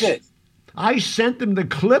we did. I sent them the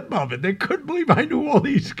clip of it. They couldn't believe I knew all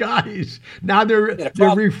these guys. Now they're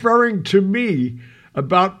referring to me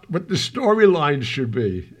about what the storyline should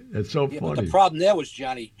be. It's so But funny. the problem there was,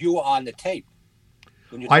 Johnny, you were on the tape.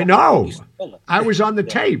 When you're I talking know. about Lee Savella. I was on the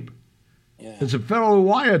tape. Yeah. It's a federal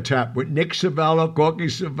wiretap with Nick Savella, Corky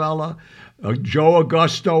Savella, Joe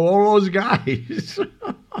Augusto, all those guys.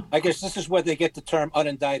 I guess this is where they get the term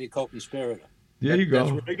unindicted co-conspirator. There you That's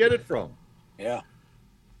go. where they get it from. Yeah.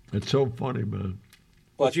 It's so funny, man.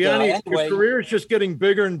 But Gianni, anyway, your career is just getting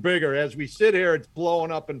bigger and bigger. As we sit here, it's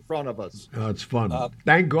blowing up in front of us. Oh, it's fun.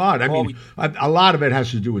 Thank God. I mean, a lot of it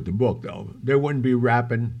has to do with the book, though. There wouldn't be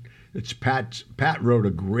rapping. It's Pat wrote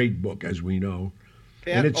a great book, as we know,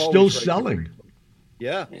 and it's still selling.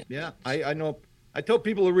 Yeah. I know. I tell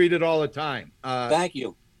people to read it all the time. thank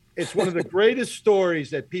you. It's one of the greatest stories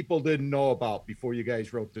that people didn't know about before you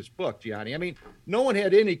guys wrote this book, Gianni. I mean, no one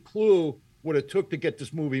had any clue what it took to get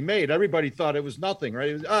this movie made. Everybody thought it was nothing, right?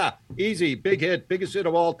 It was, easy, big hit, biggest hit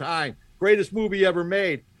of all time, greatest movie ever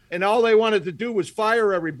made. And all they wanted to do was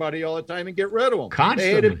fire everybody all the time and get rid of them.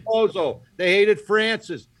 Constantly. They hated Bozo. They hated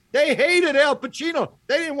Francis. They hated Al Pacino.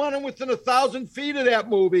 They didn't want him within 1,000 feet of that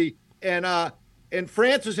movie. And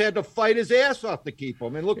Francis had to fight his ass off to keep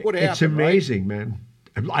him. And look what happened. It's amazing, man.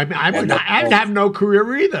 I have no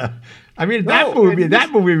career either. I mean, that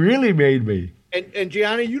movie really made me. And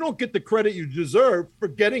Gianni, you don't get the credit you deserve for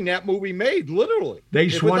getting that movie made, literally. They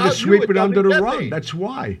just wanted to sweep it under the rug. That's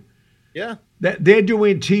why. Yeah. They're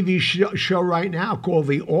doing a TV show right now called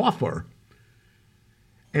The Offer.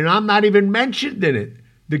 And I'm not even mentioned in it.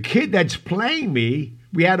 The kid that's playing me,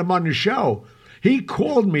 we had him on the show. He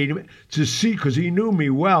called me to see, because he knew me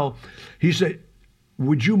well. He said,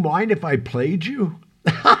 "Would you mind if I played you?"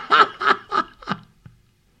 No,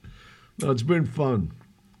 it's been fun.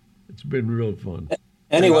 It's been real fun.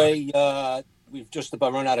 Anyway, we've just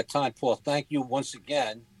about run out of time, Paul. Thank you once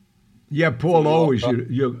again. Yeah, Paul, always.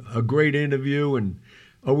 You're a great interview, and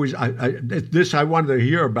always. I wanted to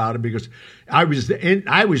hear about it because I was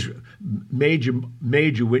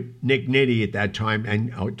major with Nick Nitti at that time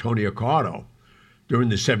and Tony Accardo during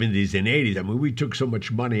the 70s and 80s. I mean, we took so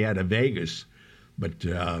much money out of Vegas, but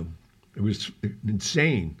it was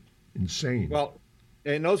insane. Well,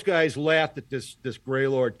 and those guys laughed at this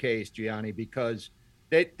Greylord case, Gianni, because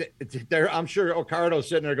they're I'm sure Accardo's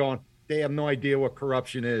sitting there going, they have no idea what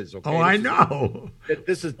corruption is. Okay? Oh, I know.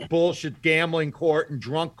 This is bullshit gambling court and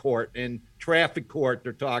drunk court and traffic court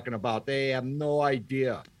they're talking about. They have no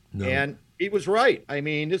idea. No. And he was right. I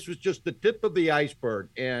mean, this was just the tip of the iceberg.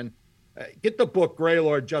 And get the book,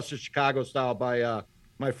 Greylord, Justice Chicago Style, by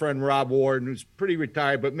my friend Rob Warden, who's pretty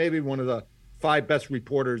retired, but maybe one of the 5 best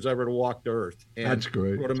reporters ever to walk the earth. And that's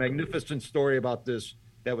great. Wrote a magnificent story about this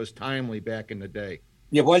that was timely back in the day.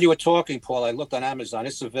 Yeah, while you were talking, Paul, I looked on Amazon.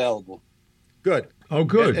 It's available. Good. Oh,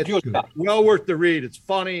 good. It's well worth the read. It's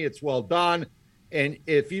funny. It's well done. And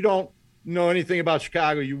if you don't know anything about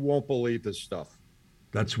Chicago, you won't believe this stuff.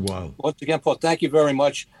 That's wild. Once again, Paul, thank you very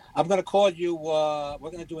much. I'm going to call you. We're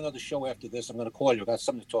going to do another show after this. I'm going to call you. I've got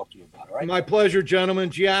something to talk to you about, all right? My pleasure, gentlemen.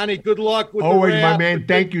 Gianni, good luck with always, the rap, my man.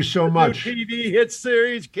 Thank you so much. TV hit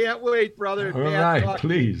series. Can't wait, brother. All right,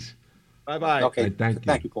 please. Bye-bye. Okay,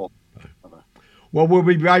 thank you, Paul. Bye-bye. Well, we'll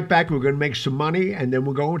be right back. We're going to make some money, and then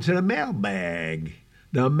we're going to the mailbag.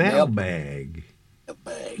 The mailbag.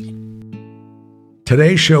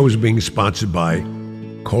 Today's show is being sponsored by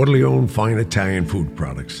Corleone Fine Italian Food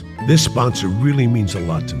Products. This sponsor really means a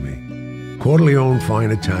lot to me. Corleone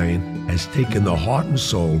Fine Italian has taken the heart and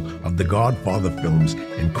soul of the Godfather films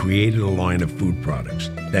and created a line of food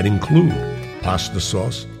products that include pasta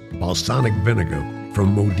sauce, balsamic vinegar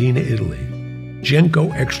from Modena, Italy,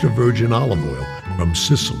 Genco extra virgin olive oil from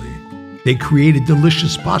Sicily. They created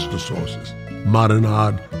delicious pasta sauces,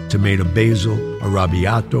 marinade, tomato basil,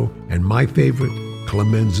 arrabbiato, and my favorite,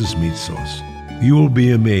 Clemenza's meat sauce. You will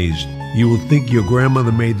be amazed. You will think your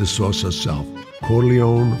grandmother made the sauce herself.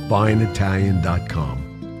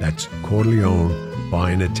 CorleoneFineItalian.com. That's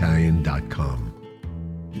CorleoneFineItalian.com.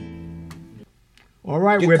 All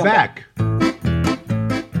right, we're back.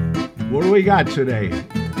 What do we got today?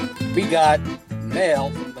 We got mail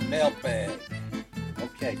from the mailbag.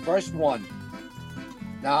 Okay, first one.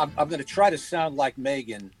 Now, I'm going to try to sound like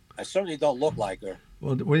Megan. I certainly don't look like her.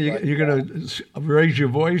 Well, you're going to raise your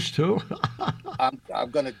voice, too? I'm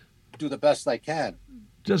going to do the best I can.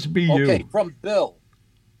 Just be you. Okay, from Bill.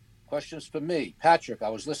 Questions for me. Patrick, I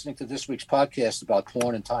was listening to this week's podcast about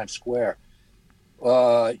porn in Times Square.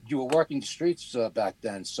 You were working the streets back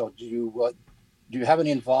then, so do you have any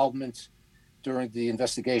involvement during the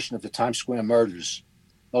investigation of the Times Square murders?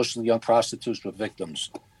 Most of the young prostitutes were victims.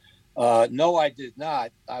 No, I did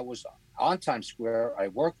not. I was on Times Square. I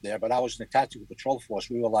worked there, but I was in the tactical patrol force.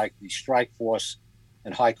 We were like the strike force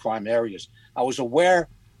in high crime areas. I was aware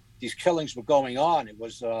these killings were going on. It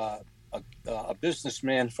was a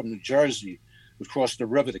businessman from New Jersey who crossed the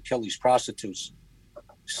river to kill these prostitutes.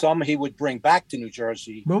 Some he would bring back to New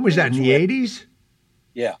Jersey. When was that, in the 80s?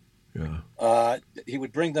 Yeah. Yeah. He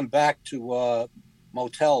would bring them back to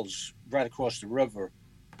motels right across the river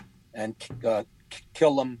and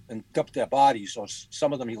kill them and dump their bodies. Or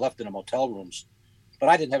some of them he left in the motel rooms. But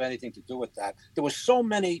I didn't have anything to do with that. There were so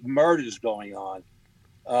many murders going on.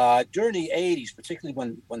 During the 80s, particularly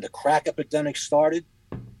when the crack epidemic started,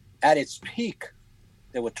 at its peak,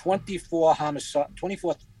 there were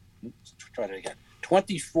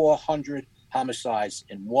 2,400 homicides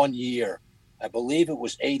in 1 year. I believe it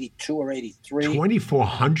was 82 or 83.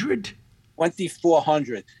 2,400?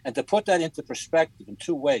 2,400. And to put that into perspective in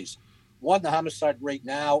two ways. One, the homicide rate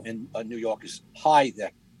now in New York is high.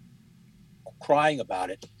 They're crying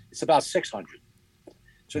about it. It's about 600.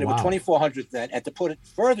 So there were 2,400 then. And to put it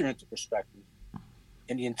further into perspective,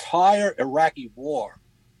 in the entire Iraqi war,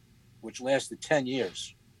 which lasted 10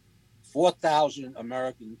 years, 4,000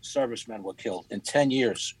 American servicemen were killed in 10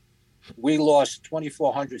 years. We lost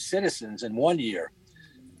 2,400 citizens in 1 year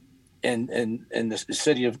in the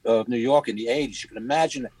city of New York in the 80s. You can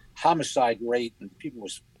imagine the homicide rate, and people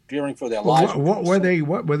was fearing for their lives. What were they?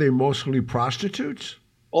 What were they? Mostly prostitutes?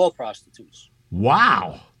 All prostitutes.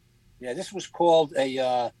 Wow. Yeah, this was called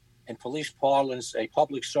in police parlance, a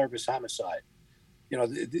public service homicide. You know,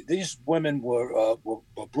 these women were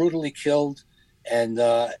brutally killed, and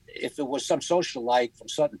if it was some socialite from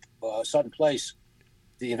certain place,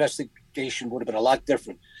 the investigation would have been a lot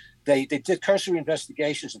different. They did cursory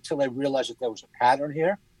investigations until they realized that there was a pattern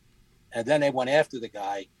here, and then they went after the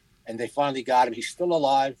guy, and they finally got him. He's still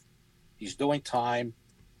alive. He's doing time,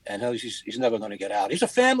 and he's never going to get out. He's a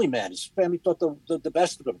family man. His family thought the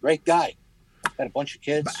best of him. Great guy. Had a bunch of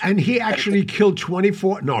kids. And he actually killed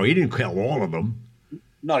 24. No, he didn't kill all of them.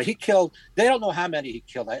 No, he killed. They don't know how many he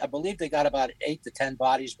killed. I believe they got about 8 to 10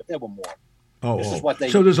 bodies, but there were more. This is what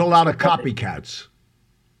they. So there's a lot of copycats.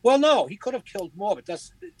 Well, no, he could have killed more, but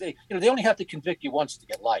they only have to convict you once to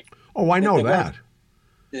get life. Oh, I know that.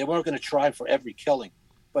 They weren't going to try for every killing,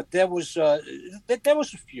 but there was a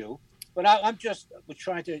few. But I'm just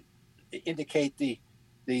trying to indicate the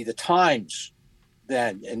times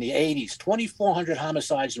then in the 80s, 2,400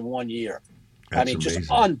 homicides in 1 year. That's amazing.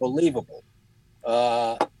 Just unbelievable.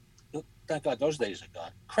 Thank God those days are gone.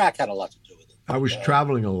 Crack had a lot to do with it. I was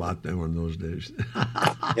traveling a lot there in those days.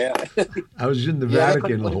 Yeah. I was in the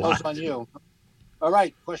Vatican a lot. On you. All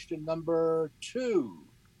right, question number 2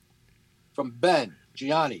 from Ben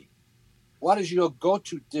Gianni. What is your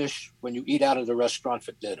go-to dish when you eat out of the restaurant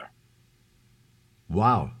for dinner?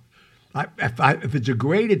 Wow. If it's a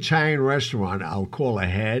great Italian restaurant, I'll call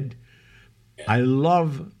ahead. Yeah. I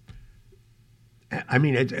love... I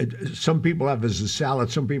mean, some people have it as a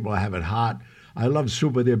salad. Some people have it hot. I love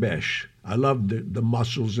soup de beche. I love the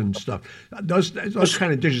mussels and stuff. Those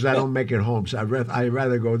kind of dishes I don't make at home, so I'd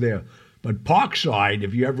rather go there. But Parkside,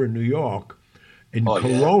 if you're ever in New York, in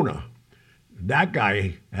Corona, that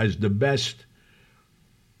guy has the best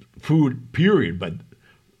food, period. But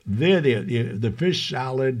there, the fish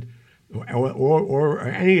salad or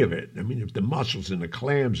any of it. I mean, if the mussels and the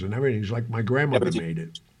clams and everything's like my grandmother made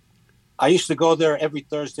it. I used to go there every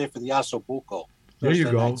Thursday for the ossobuco. There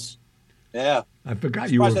you go. Nights. Yeah. I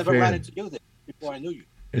forgot you were a fan. I never ran into you there before I knew you.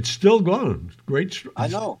 It's still going. Great. I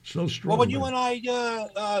know. So strong. Well, when you and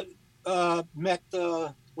I met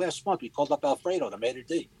last month, we called up Alfredo, the maitre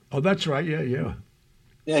d'. Oh, that's right. Yeah.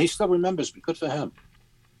 Yeah, he still remembers me. Good for him.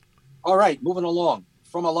 All right, moving along.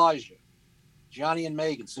 From Elijah. Johnny and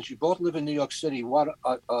Megan, since you both live in New York City, what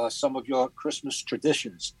are some of your Christmas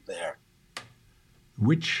traditions there?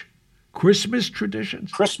 Which Christmas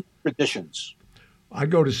traditions? Christmas traditions. I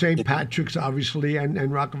go to St. Patrick's, obviously,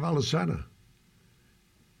 and Rockefeller Center.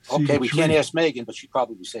 Okay, we can't ask Megan, but she'd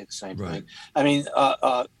probably say the same thing. I mean,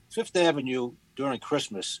 Fifth Avenue during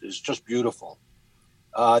Christmas is just beautiful.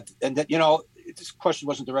 And that, this question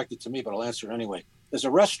wasn't directed to me, but I'll answer it anyway. There's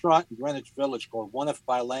a restaurant in Greenwich Village called One If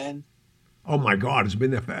by Land. Oh, my God. It's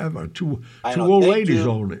been there forever. Two old ladies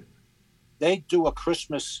own it. They do a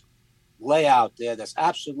Christmas layout there that's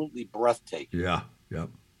absolutely breathtaking. Yeah.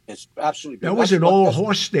 It's absolutely beautiful. That was an old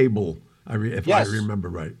horse stable, if I remember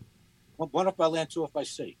right. One Up by Land, Two Up by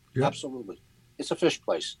Sea. Yep. Absolutely. It's a fish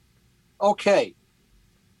place. Okay.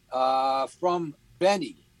 From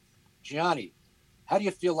Benny, Gianni, how do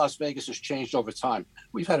you feel Las Vegas has changed over time?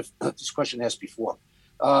 We've had this question asked before.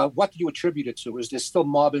 What do you attribute it to? Is there still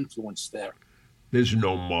mob influence there? There's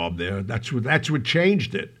no mob there. That's what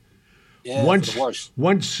changed it. Yeah, once, for the worst.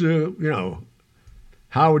 Once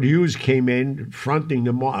Howard Hughes came in fronting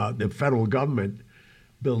the federal government,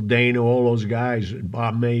 Bill Dana, all those guys,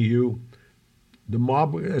 Bob Mayhew. The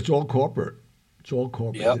mob, it's all corporate. It's all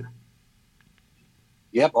corporate. Yep.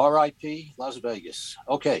 Yep. R.I.P. Las Vegas.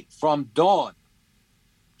 Okay. From Dawn,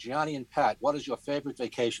 Gianni and Pat, what is your favorite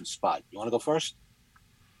vacation spot? You want to go first?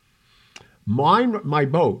 Mine, my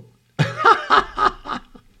boat.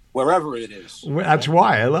 Wherever it is. That's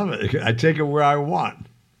why I love it. I take it where I want.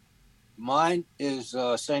 Mine is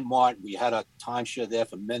St. Martin. We had a timeshare there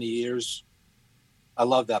for many years. I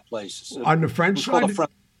love that place. On the French side?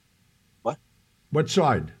 What? What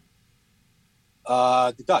side?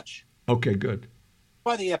 The Dutch. Okay, good.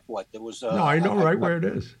 By the airport. There was. No, I know right where it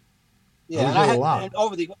is. Yeah, and I had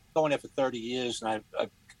going there for 30 years, and I've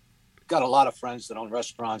got a lot of friends that own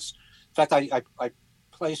restaurants. In fact, I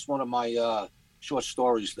placed one of my short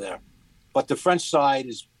stories there. But the French side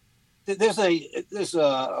is there's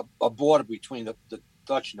a border between the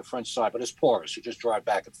Dutch and the French side, but it's porous. You just drive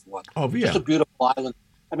back and forth. Oh, yeah. Just a beautiful island.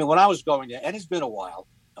 I mean, when I was going there, and it's been a while,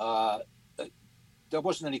 there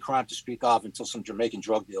wasn't any crime to speak of until some Jamaican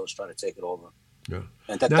drug dealers tried to take it over. Yeah.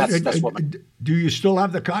 And that's what. Do you still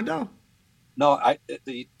have the condo? No,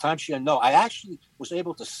 the timeshare. No, I actually was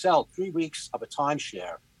able to sell 3 weeks of a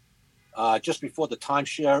timeshare just before the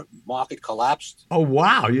timeshare market collapsed. Oh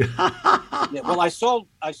wow! Yeah. Yeah. Well, I sold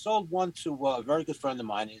one to a very good friend of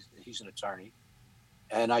mine. He's an attorney,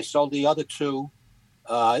 and I sold the other two.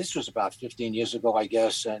 This was about 15 years ago, I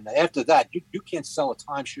guess. And after that, you can't sell a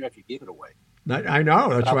timeshare if you give it away. I know.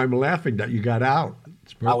 That's why I'm laughing that you got out.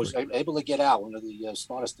 I was able to get out. One of the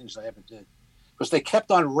smartest things I ever did, because they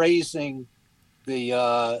kept on raising the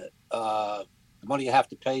money you have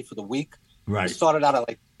to pay for the week. Right. It started out at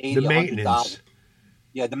like $80, the maintenance. $100.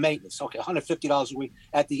 Yeah, the maintenance. Okay, $150 a week.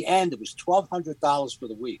 At the end, it was $1,200 for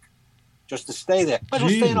the week just to stay there. But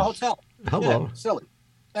stay in a hotel. Hello. Yeah, silly.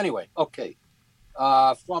 Anyway, okay.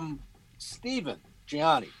 From Stephen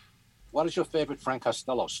Gianni, what is your favorite Frank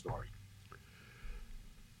Costello story?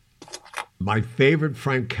 My favorite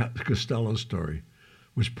Frank Costello story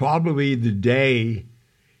was probably the day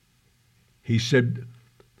he said,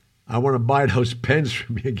 "I want to buy those pens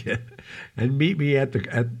from you again," and meet me at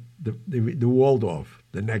the Waldorf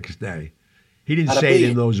the next day. He didn't say it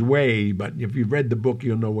in those ways, but if you've read the book,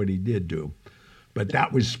 you'll know what he did do. But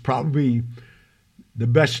that was probably the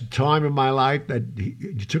best time in my life that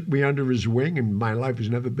he took me under his wing, and my life has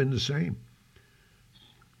never been the same.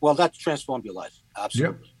 Well, that transformed your life.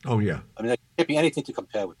 Absolutely. Yep. Oh, yeah. I mean, there can't be anything to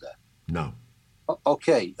compare with that. No.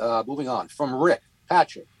 Okay, moving on. From Rick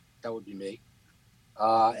Patrick, that would be me.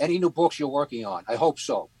 Any new books you're working on? I hope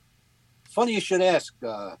so. Funny you should ask,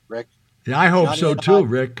 Rick. Yeah, I hope so too,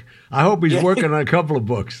 Rick. I hope he's working on a couple of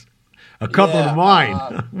books, a couple of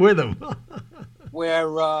mine with him.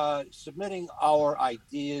 We're submitting our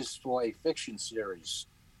ideas for a fiction series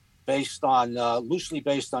loosely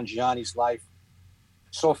based on Gianni's life.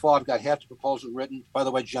 So far, I've got half the proposal written. By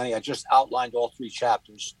the way, Gianni, I just outlined all 3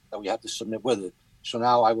 chapters that we have to submit with it. So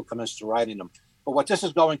now I will commence to writing them. But what this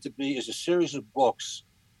is going to be is a series of books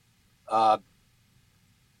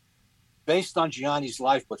based on Gianni's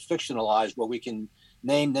life, but fictionalized, where we can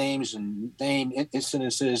name names and name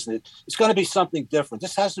incidences. And it's going to be something different.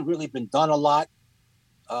 This hasn't really been done a lot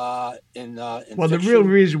in well, fiction. the real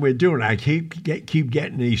reason we're doing it, I keep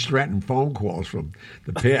getting these threatened phone calls from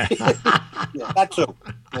the pair. Yeah, that too.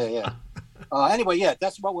 Yeah. Anyway,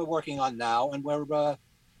 that's what we're working on now, and we're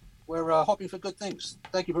hoping for good things.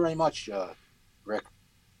 Thank you very much, Rick.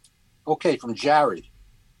 Okay, from Jared,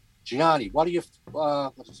 Gianni, what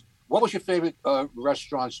was your favorite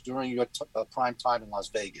restaurants during your prime time in Las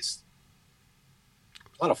Vegas?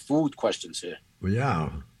 A lot of food questions here. Well, yeah.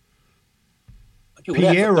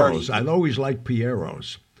 Piero's. I always liked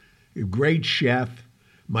Piero's. A great chef.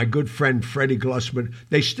 My good friend Freddie Glussman.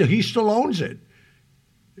 He still owns it.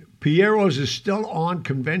 Piero's is still on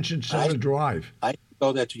Convention Center Drive. I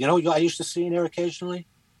go there too. You know who I used to see in there occasionally?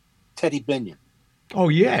 Teddy Binion. Oh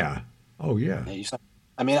yeah.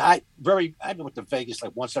 I mean, I've been with to Vegas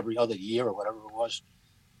like once every other year or whatever it was.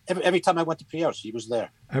 Every time I went to Piero's, he was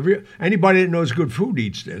there. Anybody that knows good food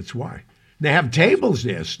eats there. That's why. They have tables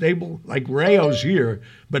there, stable like Rayo's here,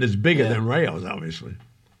 but it's bigger than Rayo's, obviously.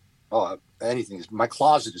 Oh, anything. My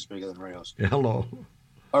closet is bigger than Rayo's. Hello.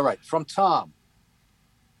 All right. From Tom.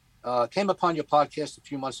 Came upon your podcast a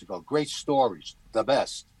few months ago. Great stories. The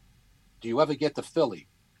best. Do you ever get to Philly?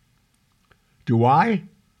 Do I?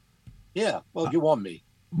 Yeah. Well, you want me.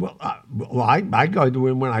 Well, I go to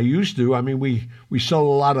him when I used to. I mean, we sell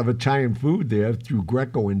a lot of Italian food there through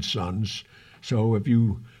Greco and Sons. So if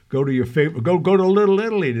you go to your favorite, go to Little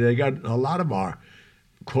Italy. They got a lot of our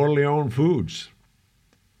Corleone foods.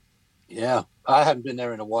 Yeah, I haven't been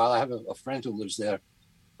there in a while. I have a friend who lives there.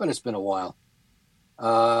 but it's been a while.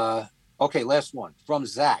 Okay, last one from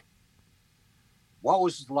Zach. What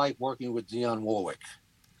was it like working with Dionne Warwick?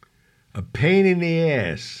 A pain in the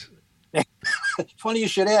ass. Funny you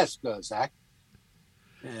should ask, Zach.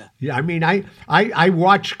 Yeah, I mean, I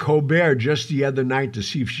watched Colbert just the other night to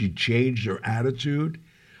see if she changed her attitude.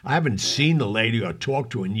 I haven't seen the lady or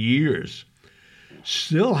talked to in years.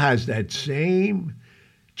 Still has that same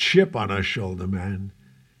chip on her shoulder, man.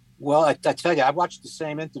 Well, I tell you, I watched the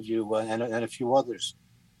same interview and a few others.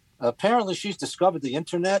 Apparently, she's discovered the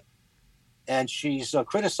internet, and she's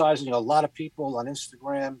criticizing a lot of people on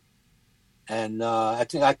Instagram. And I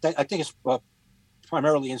think it's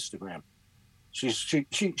primarily Instagram.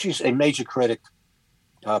 She's a major critic.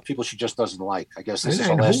 People she just doesn't like. I guess this is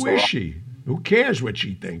her last. Who is she? Who cares what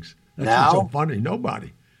she thinks? That's now, so funny.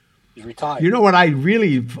 Nobody. She's retired. You know what? I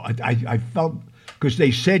felt, because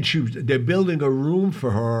they said they're building a room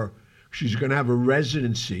for her. She's going to have a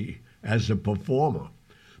residency as a performer,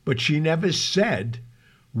 but she never said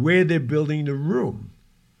where they're building the room.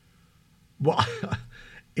 Well,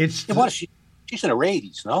 it's she's in her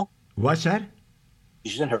 80s, no? What's that?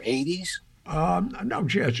 She's in her 80s. No,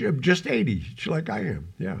 she's just 80. She's like I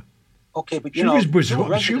am. Yeah. Okay, but she was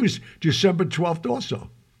December 12th also.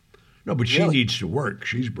 No, but she needs to work.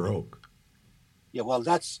 She's broke. Yeah, well,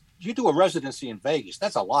 you do a residency in Vegas.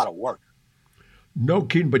 That's a lot of work. No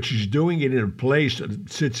kidding, but she's doing it in a place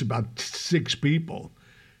that sits about 6 people.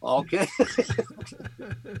 Okay.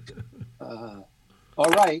 All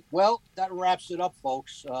right. Well, that wraps it up,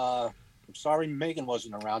 folks. I'm sorry Megan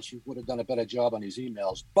wasn't around. She would have done a better job on these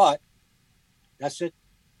emails. But that's it.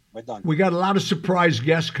 We're done. We got a lot of surprise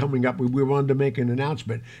guests coming up. We wanted to make an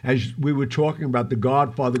announcement as we were talking about The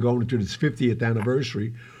Godfather going into its 50th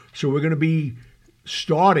anniversary. So we're going to be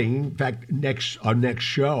starting, in fact, our next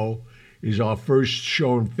show is our first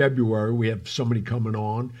show in February. We have somebody coming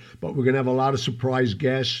on, but we're going to have a lot of surprise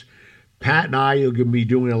guests. Pat and I are going to be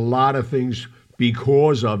doing a lot of things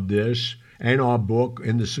because of this and our book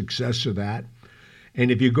and the success of that.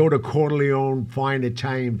 And if you go to Corleone Fine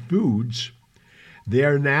Italian Foods,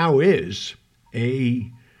 there now is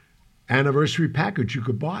a anniversary package you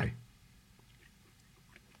could buy.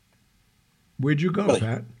 Where'd you go, really?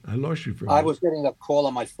 Pat? I lost you for a minute. I was getting a call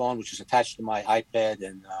on my phone, which is attached to my iPad,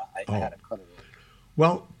 and I had to cut it off.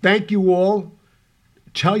 Well, thank you all.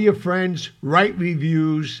 Tell your friends, write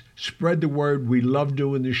reviews, spread the word. We love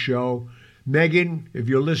doing the show. Megan, if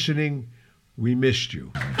you're listening, we missed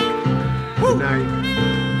you. Good night.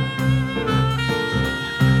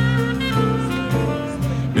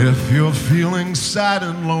 If you're feeling sad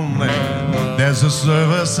and lonely, there's a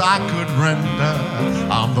service I could render.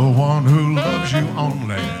 I'm the one who loves you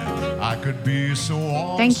only. I could be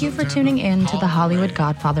so. Thank you for tuning in to the Hollywood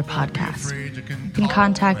Godfather podcast. You can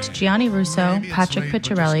contact Gianni Russo, Patrick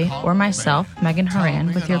Picciarelli, or myself, Megan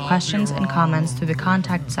Horan, with your questions and comments through the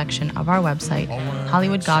contact section of our website,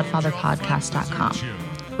 HollywoodGodfatherPodcast.com,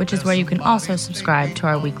 which is where you can also subscribe to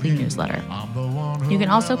our weekly newsletter. You can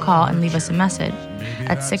also call and leave us a message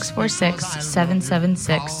at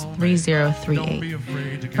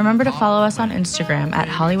 646-776-3038. Remember to follow us on Instagram at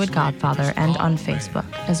Hollywood Godfather and on Facebook,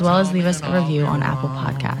 as well as leave us a review on Apple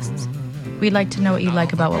Podcasts. We'd like to know what you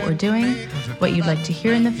like about what we're doing, what you'd like to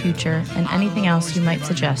hear in the future, and anything else you might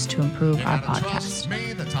suggest to improve our podcast.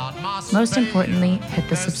 Most importantly, hit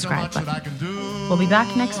the subscribe button. We'll be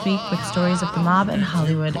back next week with stories of the mob in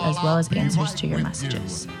Hollywood, as well as answers to your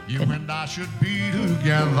messages. Good night. I should be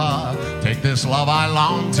together. Take this love I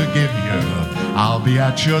long to give you. I'll be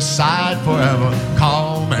at your side forever.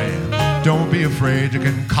 Call me. Don't be afraid, you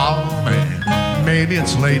can call me. Maybe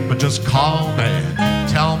it's late, but just call me.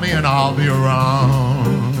 Tell me and I'll be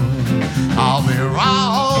around. I'll be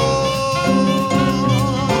around.